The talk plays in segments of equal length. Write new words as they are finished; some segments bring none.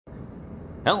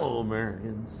Hello,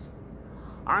 Americans.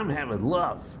 I'm having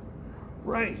love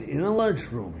right in a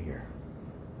lunchroom here.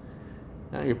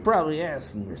 Now, you're probably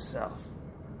asking yourself,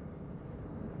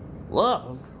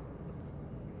 love?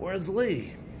 Where's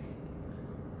Lee?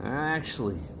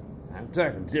 Actually, I'm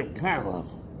talking a different kind of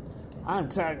love. I'm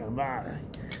talking about a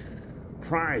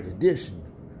Pride Edition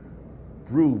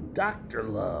brewed Dr.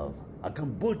 Love, a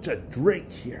kombucha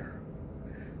drink here.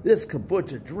 This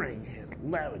kombucha drink has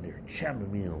lavender,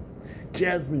 chamomile,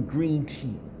 jasmine green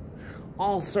tea,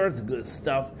 all sorts of good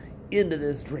stuff into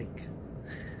this drink.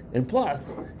 And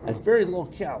plus, at very low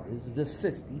calories, just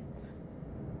 60,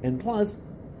 and plus,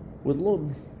 with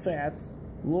low fats,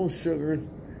 low sugars,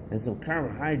 and some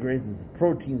carbohydrates and some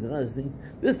proteins and other things,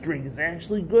 this drink is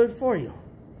actually good for you.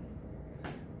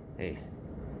 Hey,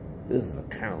 this is the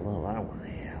kind of love I want to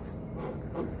have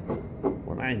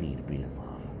when I need to be in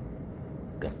love.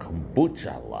 The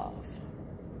Kombucha Love.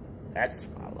 That's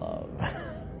my love.